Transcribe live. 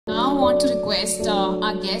want to request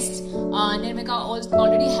our guest, Nirmika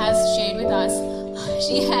already has shared with us.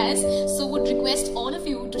 She has, so would request all of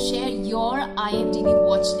you to share your IMDb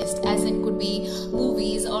watch list, as it could be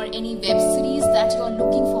movies or any web series that you are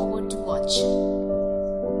looking forward to watch.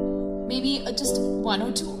 Maybe just one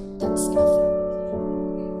or two, that's enough.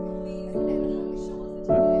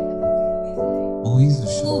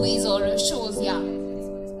 Movies or shows, yeah.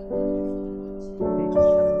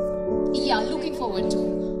 Yeah, looking forward to.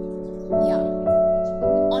 Yeah.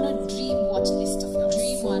 On a dream watch list of yours.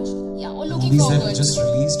 Dream watch. Yeah, or looking movies forward. Movies that just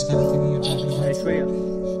released kind of thing.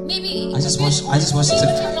 Maybe. I just watched. Maybe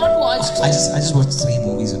you have not watched. I just watched 3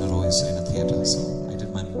 movies in a row in a theater. So I did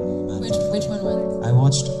my movie marathon. Which one was it? I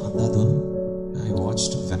watched Andhadhun. I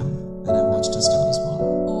watched Venom, and I watched A Star Is Born.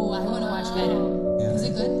 Oh, I want to watch Venom. Yeah. Is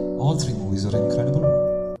it good? All 3 movies are incredible.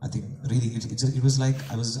 I think really it was like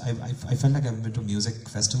I felt like I've been to a music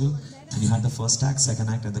festival and you had the first act, second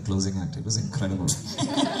act and the closing act. It was incredible.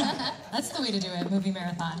 That's the way to do it, movie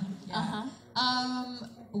marathon. Yeah.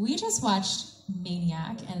 We just watched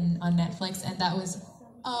Maniac on Netflix, and that was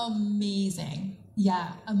amazing.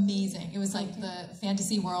 Yeah, amazing. It was like the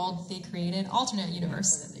fantasy world they created, alternate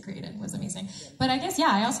universe that they created was amazing. But I guess, yeah,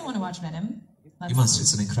 I also want to watch Venom. You must.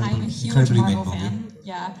 It's an I'm a huge incredibly made Marvel movie. fan.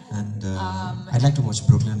 Yeah. And I'd like to watch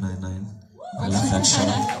Brooklyn Nine-Nine. I love that show.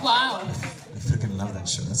 Wow. I freaking love that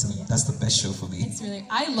show. That's the best show for me. It's really.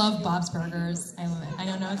 I love Bob's Burgers. I love it. I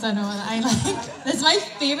don't know. I like. That's my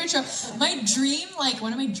favorite show. My dream, like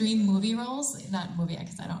one of my dream movie roles, not movie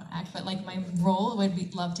because I don't act, but like my role would be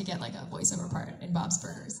love to get like a voiceover part in Bob's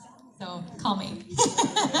Burgers. So call me.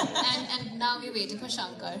 and now we're waiting for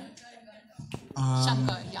Shankar.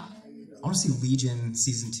 Shankar, yeah. I want to see Legion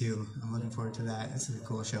Season 2. I'm looking forward to that. It's a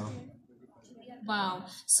cool show. Wow.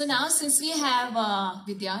 So now since we have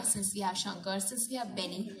Vidya, since we have Shankar, since we have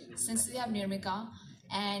Benny, since we have Nirmika,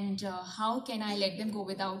 and how can I let them go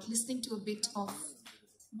without listening to a bit of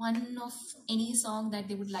one of any song that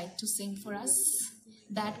they would like to sing for us?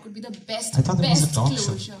 That could be the best, I thought that was a talk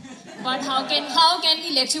closure. show. But how can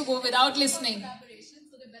we let you go without listening?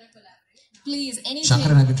 Please, anything. Shankar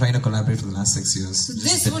and I have been trying to collaborate for the last 6 years. So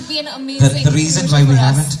this would be an amazing. The reason why we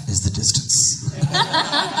haven't is the distance.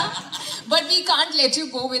 But we can't let you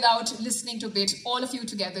go without listening to a bit. All of you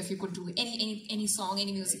together, if you could do any song,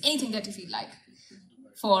 any music, anything that you feel like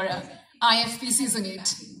for IFP Season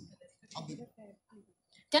 8.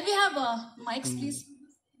 Can we have mics, please?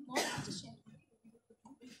 More?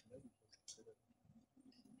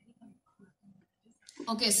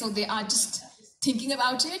 Okay, so they are just thinking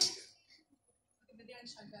about it.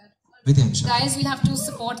 Vidya and Shankar. Guys, we'll have to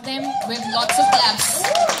support them with lots of claps.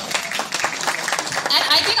 And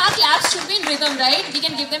I think our claps should be in rhythm, right? We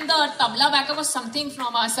can give them the tabla backup or something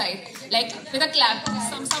from our side. Like with a clap,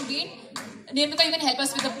 some beat. Nirmika, you can help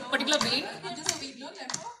us with a particular beat. Just a beat, no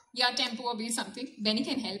tempo? Yeah, tempo or beat, something. Benny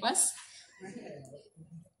can help us.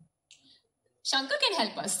 Shankar can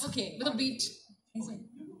help us. Okay, with a beat.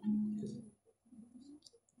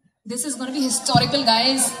 This is going to be historical,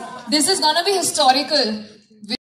 guys. This is going to be historical.